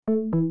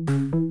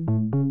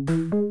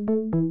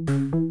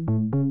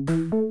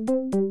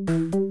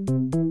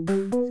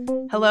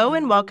Hello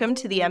and welcome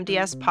to the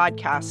MDS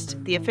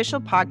Podcast, the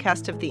official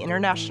podcast of the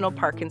International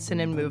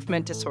Parkinson and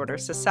Movement Disorder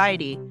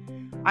Society.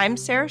 I'm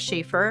Sarah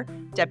Schaefer,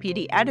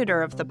 Deputy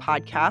Editor of the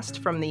podcast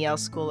from the Yale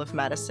School of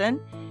Medicine,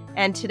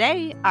 and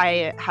today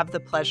I have the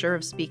pleasure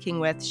of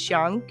speaking with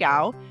Xiang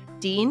Gao,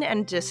 Dean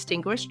and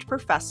Distinguished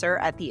Professor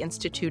at the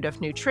Institute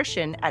of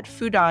Nutrition at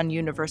Fudan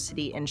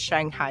University in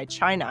Shanghai,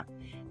 China,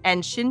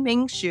 and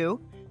Xinming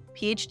Xu,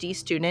 PhD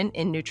student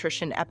in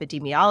nutrition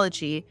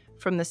epidemiology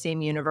from the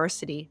same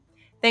university.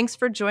 Thanks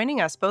for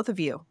joining us, both of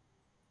you.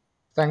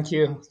 Thank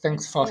you.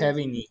 Thanks for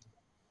having me.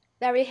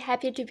 Very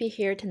happy to be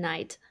here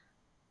tonight.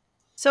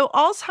 So,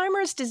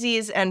 Alzheimer's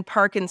disease and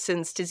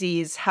Parkinson's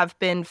disease have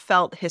been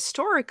felt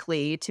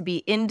historically to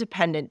be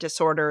independent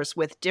disorders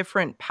with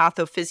different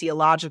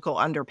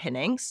pathophysiological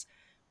underpinnings.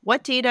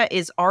 What data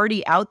is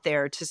already out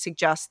there to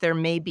suggest there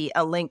may be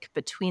a link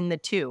between the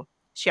two?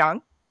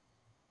 Xiang?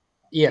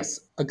 Yes,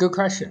 a good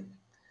question.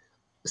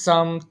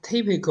 Some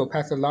typical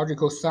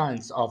pathological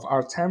signs of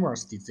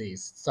Alzheimer's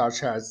disease,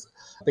 such as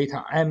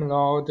beta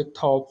amyloid,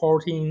 tau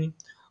protein,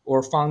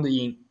 were found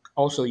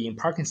also in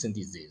Parkinson's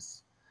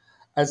disease.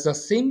 At the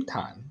same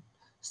time,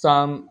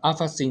 some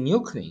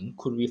alpha-synuclein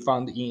could be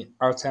found in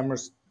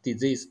Alzheimer's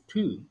disease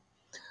too.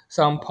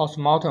 Some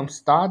postmortem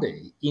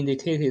study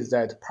indicated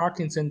that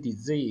Parkinson's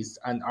disease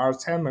and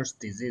Alzheimer's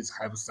disease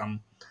have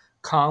some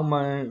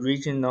common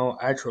regional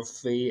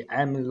atrophy,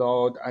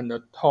 amyloid, and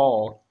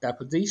tau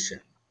deposition.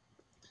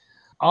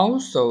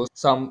 Also,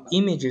 some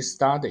imaging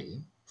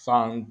study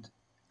found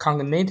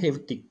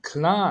cognitive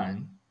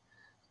decline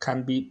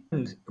can be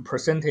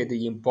presented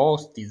in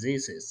both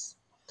diseases.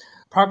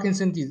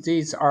 Parkinson's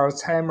disease,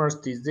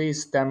 Alzheimer's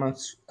disease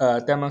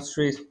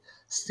demonstrate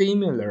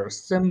similar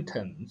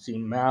symptoms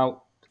in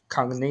mild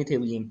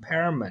cognitive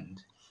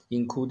impairment,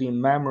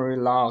 including memory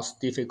loss,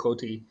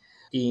 difficulty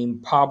in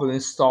problem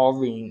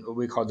solving,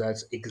 we call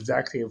that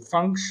executive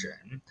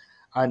function,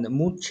 and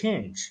mood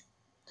change.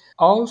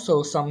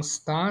 Also, some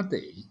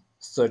study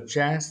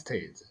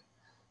suggested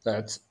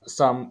that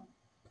some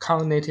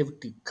cognitive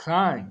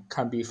decline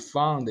can be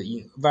found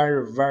in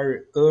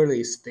very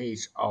early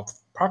stage of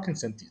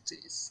Parkinson's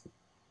disease.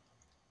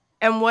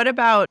 And what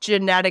about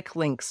genetic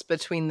links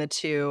between the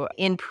two?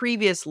 In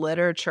previous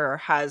literature,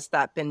 has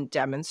that been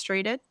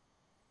demonstrated?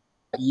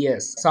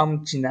 Yes,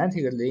 some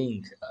genetic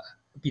link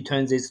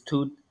between these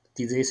two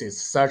diseases,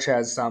 such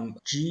as some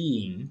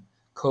gene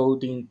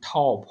coding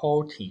tau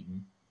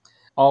protein,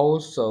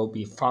 also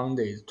be found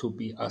to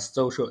be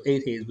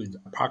associated with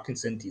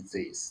Parkinson's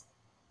disease.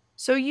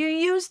 So you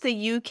use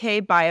the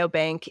UK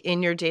Biobank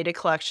in your data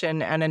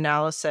collection and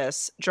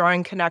analysis,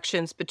 drawing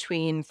connections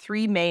between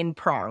three main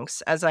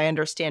prongs, as I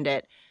understand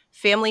it: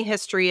 family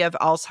history of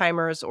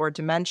Alzheimer's or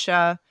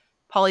dementia,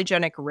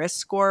 polygenic risk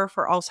score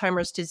for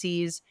Alzheimer's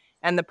disease,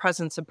 and the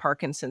presence of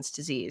Parkinson's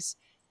disease.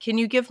 Can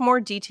you give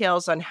more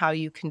details on how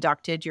you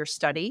conducted your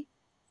study?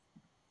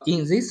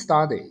 In this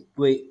study,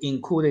 we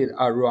included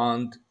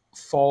around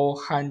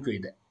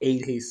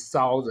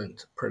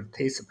 480,000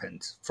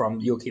 participants from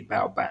UK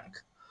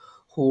Biobank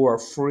who were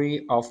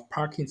free of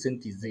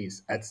Parkinson's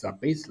disease at the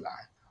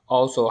baseline,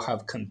 also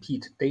have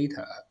complete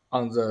data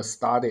on the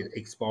studied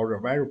exposure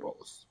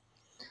variables.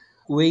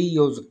 We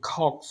use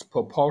Cox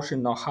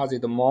proportional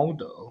hazard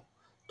model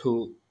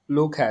to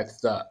look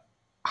at the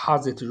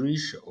hazard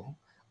ratio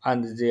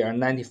and their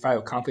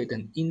 95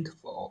 confidence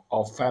interval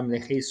of family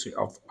history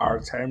of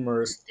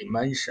Alzheimer's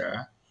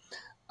dementia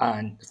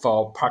and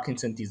for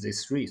Parkinson's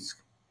disease risk.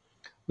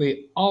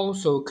 We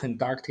also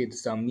conducted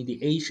some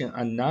mediation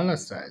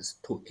analysis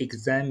to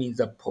examine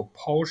the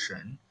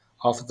proportion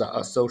of the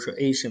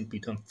association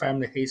between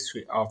family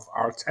history of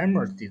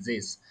Alzheimer's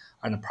disease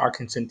and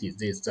Parkinson's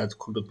disease that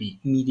could be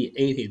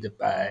mediated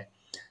by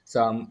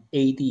some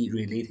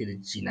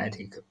AD-related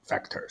genetic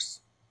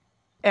factors.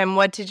 And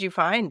what did you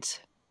find?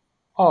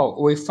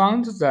 We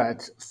found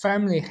that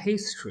family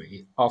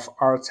history of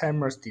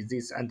Alzheimer's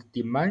disease and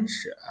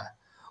dementia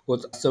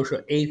was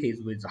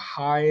associated with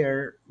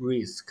higher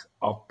risk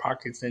of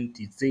Parkinson's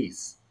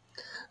disease.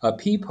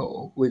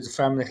 People with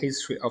family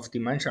history of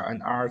dementia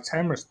and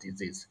Alzheimer's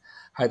disease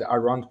had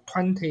around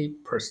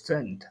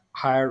 20%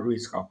 higher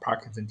risk of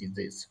Parkinson's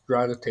disease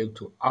relative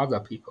to other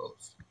people.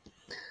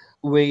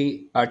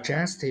 We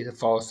adjusted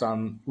for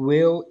some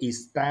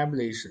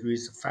well-established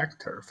risk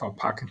factors for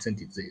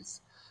Parkinson's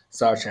disease,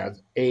 such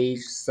as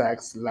age,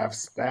 sex,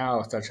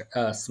 lifestyle, such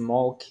as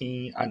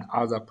smoking, and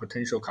other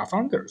potential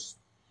confounders.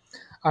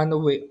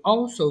 And we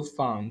also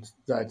found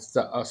that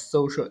the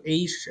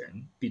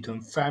association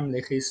between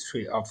family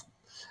history of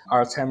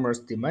Alzheimer's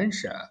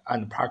dementia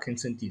and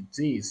Parkinson's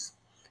disease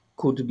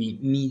could be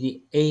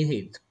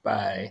mediated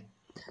by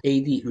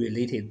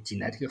AD-related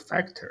genetic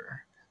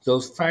factor.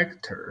 Those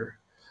factors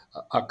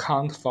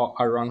account for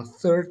around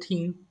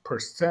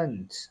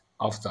 13%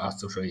 of the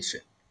association.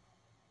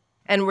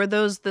 And were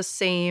those the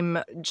same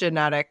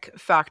genetic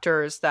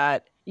factors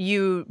that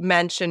you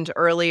mentioned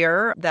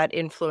earlier that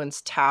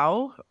influence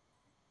tau?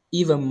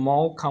 Even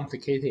more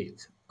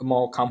complicated.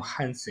 more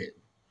comprehensive.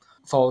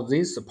 For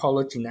this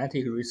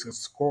polygenetic risk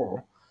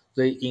score,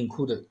 they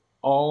include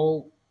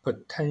all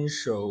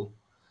potential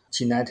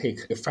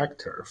genetic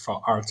factors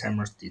for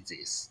Alzheimer's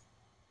disease.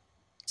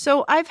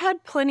 So, I've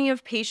had plenty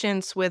of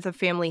patients with a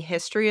family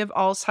history of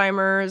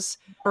Alzheimer's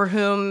for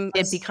whom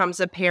it becomes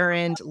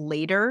apparent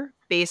later,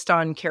 based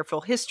on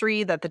careful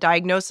history, that the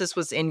diagnosis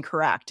was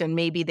incorrect and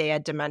maybe they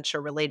had dementia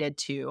related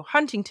to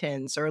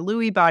Huntington's or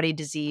Lewy body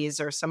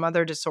disease or some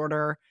other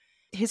disorder.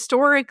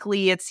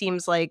 Historically, it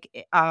seems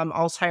like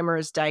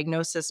Alzheimer's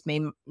diagnosis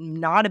may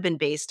not have been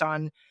based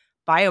on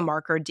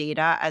biomarker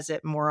data as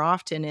it more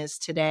often is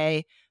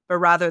today, but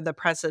rather the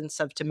presence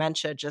of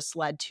dementia just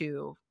led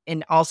to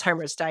an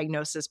Alzheimer's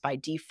diagnosis by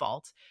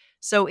default.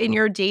 So, in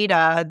your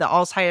data, the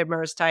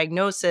Alzheimer's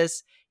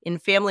diagnosis in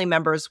family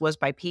members was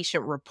by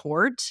patient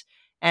report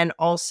and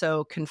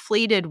also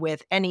conflated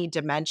with any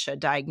dementia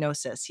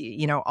diagnosis,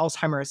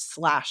 Alzheimer's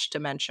slash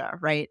dementia,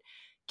 right?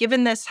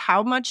 Given this,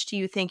 how much do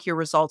you think your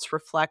results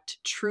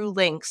reflect true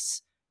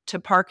links to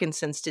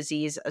Parkinson's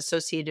disease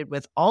associated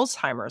with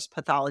Alzheimer's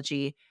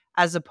pathology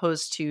as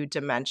opposed to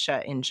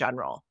dementia in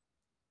general?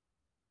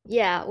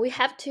 Yeah, we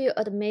have to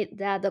admit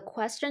that the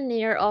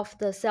questionnaire of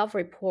the self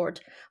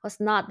report was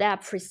not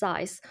that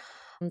precise.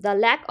 The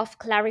lack of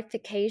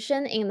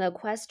clarification in the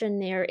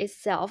questionnaire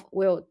itself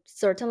will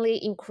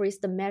certainly increase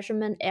the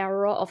measurement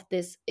error of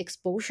this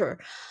exposure.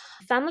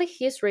 Family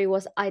history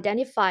was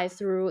identified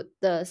through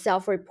the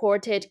self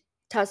reported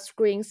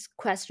touchscreen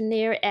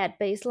questionnaire at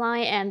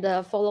baseline and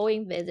the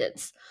following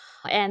visits.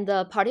 And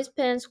the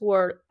participants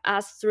were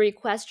asked three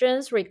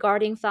questions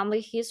regarding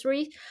family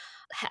history.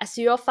 Has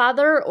your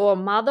father or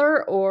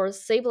mother or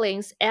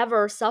siblings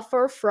ever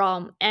suffered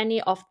from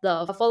any of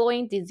the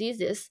following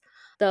diseases?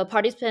 The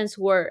participants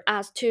were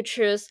asked to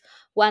choose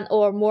one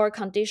or more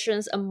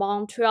conditions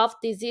among 12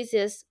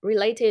 diseases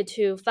related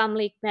to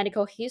family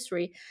medical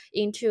history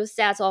in two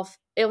sets of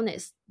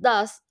illness.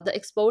 Thus,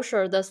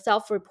 the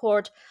self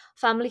report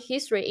family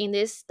history in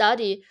this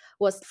study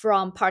was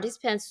from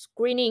participants'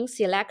 screening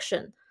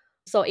selection.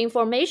 So,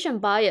 information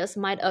bias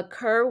might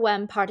occur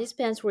when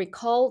participants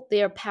recall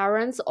their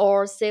parents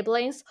or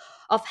siblings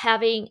of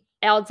having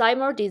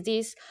Alzheimer's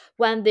disease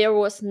when there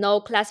was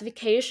no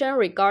classification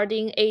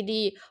regarding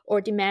AD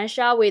or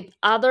dementia with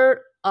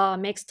other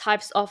mixed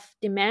types of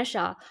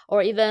dementia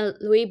or even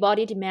Lewy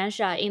body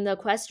dementia in the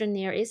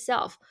questionnaire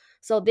itself.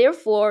 So,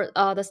 therefore,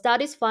 the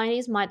study's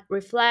findings might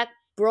reflect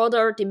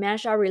broader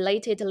dementia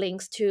related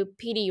links to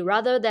PD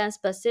rather than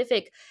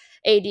specific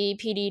AD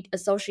PD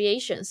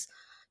associations.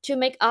 To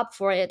make up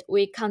for it,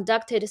 we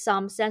conducted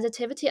some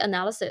sensitivity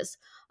analysis.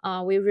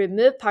 We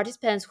removed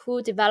participants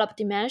who developed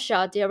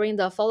dementia during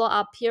the follow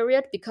up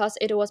period because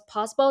it was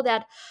possible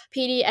that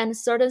PD and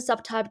certain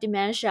subtype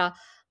dementia,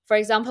 for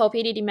example,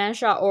 PD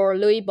dementia or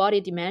Lewy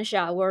body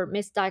dementia, were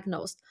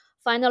misdiagnosed.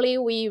 Finally,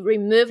 we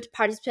removed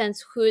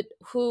participants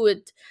who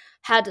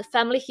had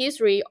family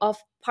history of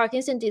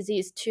Parkinson's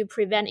disease to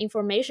prevent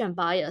information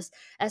bias,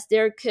 as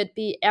there could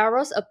be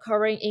errors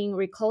occurring in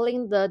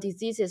recalling the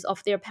diseases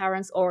of their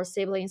parents or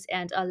siblings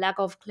and a lack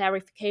of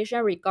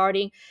clarification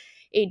regarding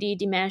AD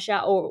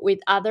dementia or with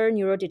other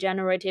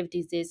neurodegenerative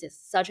diseases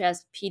such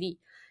as PD.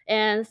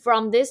 And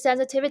from this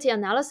sensitivity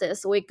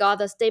analysis, we got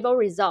the stable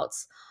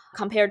results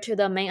compared to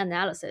the main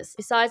analysis.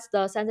 Besides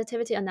the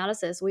sensitivity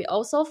analysis, we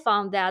also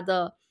found that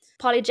the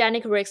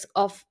polygenic risk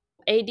of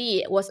AD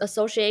was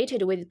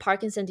associated with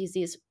Parkinson's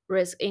disease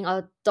risk in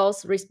a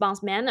dose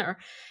response manner,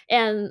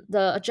 and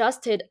the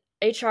adjusted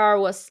HR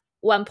was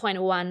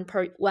 1.1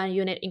 per 1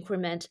 unit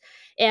increment.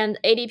 And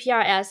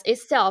ADPRS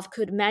itself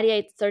could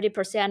mediate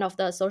 30% of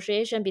the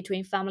association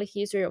between family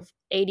history of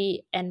AD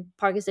and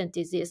Parkinson's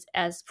disease,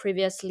 as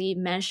previously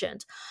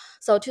mentioned.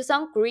 So, to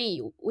some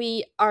degree,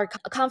 we are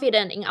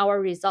confident in our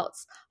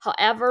results.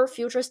 However,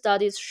 future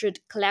studies should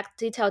collect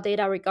detailed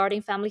data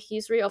regarding family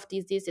history of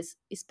diseases,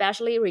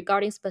 especially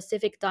regarding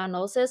specific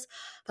diagnosis,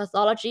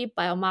 pathology,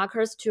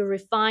 biomarkers, to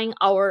refine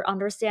our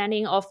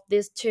understanding of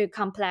these two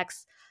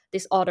complex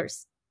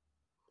disorders.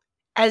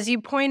 As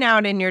you point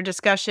out in your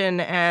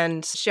discussion,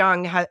 and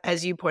Xiang,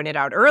 as you pointed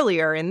out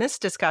earlier in this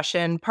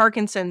discussion,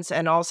 Parkinson's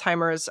and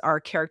Alzheimer's are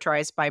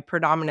characterized by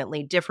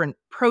predominantly different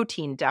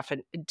protein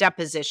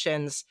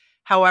depositions.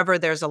 However,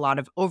 there's a lot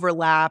of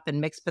overlap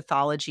and mixed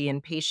pathology in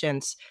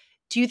patients.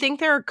 Do you think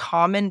there are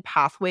common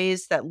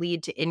pathways that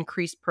lead to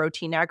increased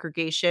protein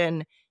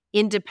aggregation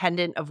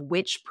independent of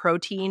which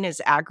protein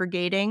is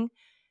aggregating?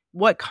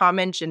 What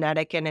common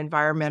genetic and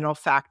environmental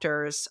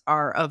factors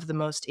are of the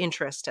most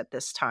interest at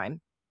this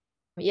time?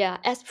 Yeah,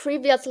 as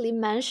previously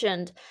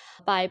mentioned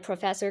by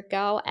Professor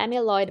Gao,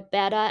 amyloid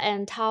beta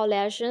and tau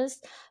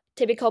lesions,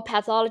 typical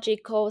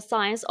pathological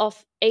signs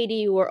of AD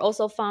were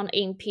also found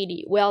in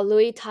PD, while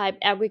Lewy type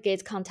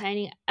aggregates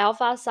containing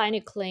alpha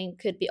synuclein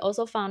could be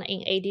also found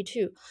in AD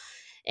too.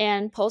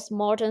 And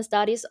post-mortem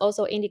studies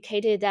also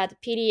indicated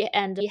that PD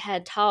and D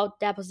had tau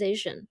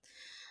deposition.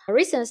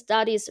 Recent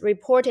studies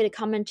reported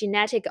common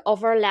genetic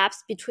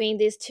overlaps between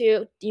these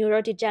two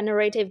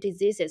neurodegenerative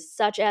diseases,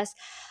 such as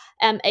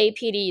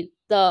MAPD,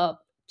 the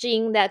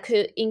gene that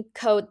could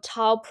encode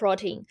tau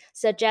protein,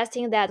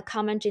 suggesting that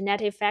common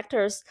genetic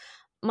factors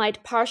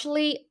might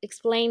partially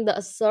explain the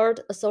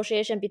asserted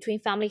association between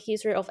family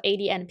history of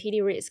AD and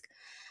PD risk.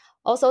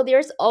 Also,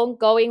 there's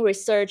ongoing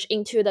research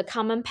into the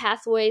common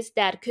pathways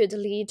that could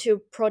lead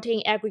to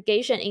protein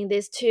aggregation in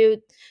these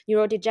two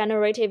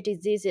neurodegenerative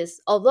diseases,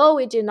 although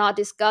we do not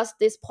discuss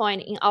this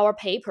point in our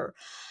paper.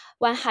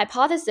 One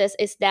hypothesis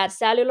is that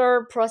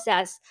cellular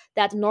processes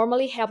that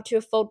normally help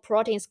to fold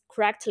proteins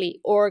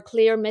correctly or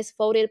clear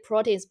misfolded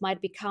proteins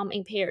might become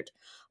impaired.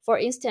 For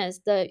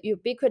instance, the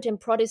ubiquitin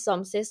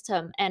proteasome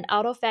system and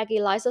autophagy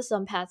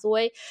lysosome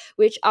pathway,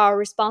 which are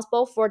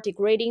responsible for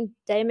degrading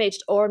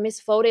damaged or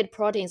misfolded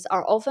proteins,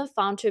 are often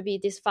found to be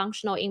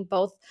dysfunctional in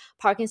both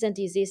Parkinson's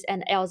disease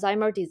and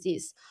Alzheimer's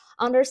disease.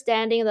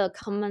 Understanding the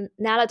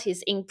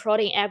commonalities in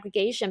protein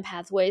aggregation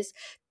pathways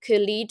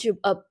could lead to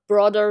a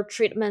broader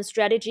treatment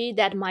strategy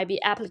that might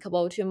be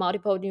applicable to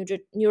multiple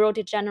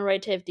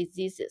neurodegenerative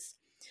diseases.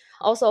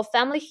 Also,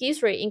 family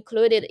history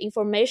included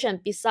information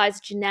besides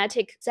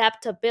genetic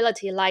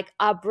susceptibility like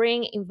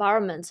upbringing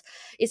environment,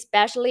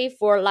 especially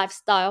for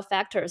lifestyle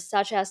factors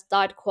such as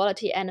diet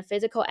quality and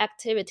physical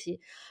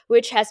activity,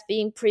 which has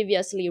been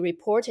previously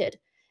reported.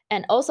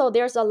 And also,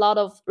 there's a lot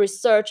of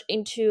research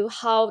into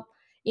how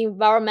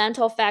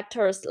environmental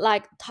factors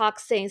like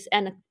toxins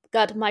and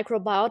gut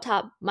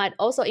microbiota might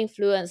also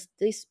influence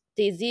this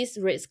disease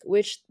risk,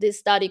 which this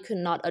study could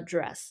not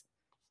address.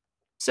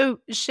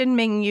 So,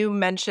 Xinming, you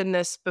mentioned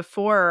this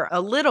before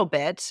a little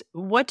bit.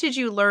 What did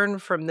you learn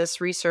from this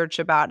research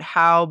about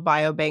how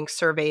biobank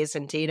surveys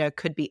and data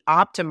could be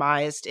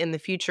optimized in the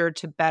future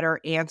to better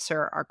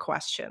answer our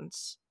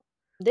questions?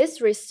 This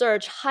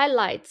research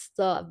highlights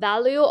the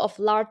value of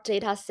large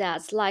data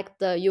sets like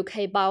the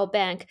UK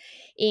Biobank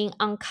in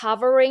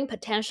uncovering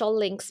potential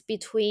links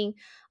between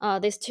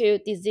these two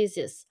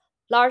diseases.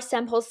 Large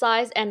sample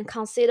size and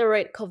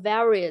considerate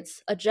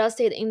covariates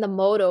adjusted in the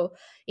model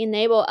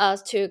enable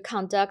us to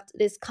conduct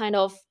this kind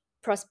of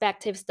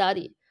prospective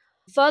study.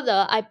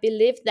 Further, I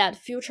believe that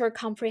future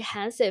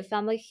comprehensive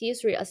family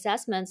history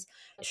assessments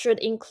should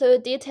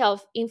include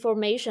detailed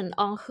information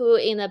on who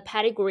in a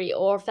pedigree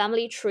or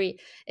family tree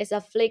is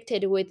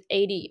afflicted with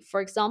AD.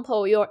 For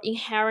example, your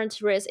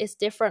inherent risk is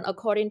different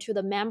according to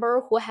the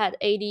member who had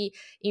AD in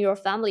your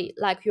family,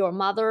 like your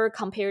mother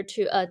compared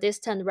to a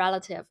distant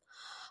relative.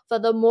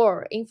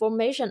 Furthermore,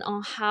 information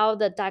on how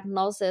the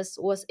diagnosis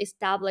was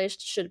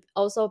established should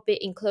also be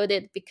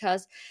included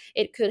because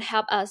it could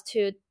help us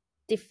to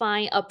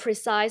define a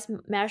precise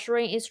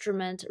measuring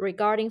instrument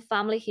regarding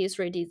family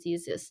history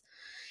diseases.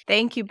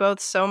 Thank you both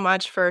so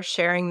much for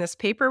sharing this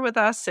paper with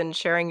us and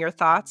sharing your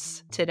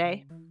thoughts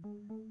today.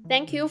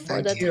 Thank you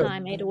for Thank the you.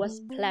 time. It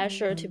was a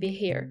pleasure to be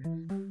here.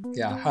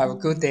 Yeah, have a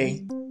good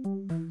day.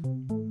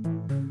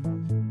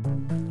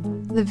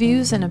 The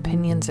views and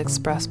opinions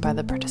expressed by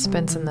the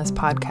participants in this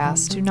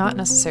podcast do not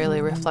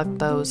necessarily reflect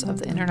those of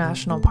the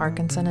International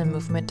Parkinson and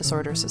Movement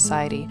Disorder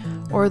Society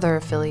or their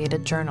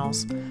affiliated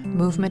journals,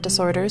 Movement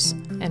Disorders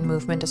and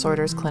Movement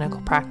Disorders Clinical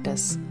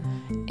Practice.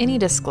 Any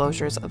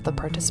disclosures of the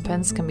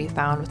participants can be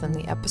found within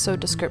the episode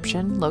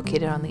description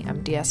located on the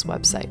MDS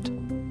website.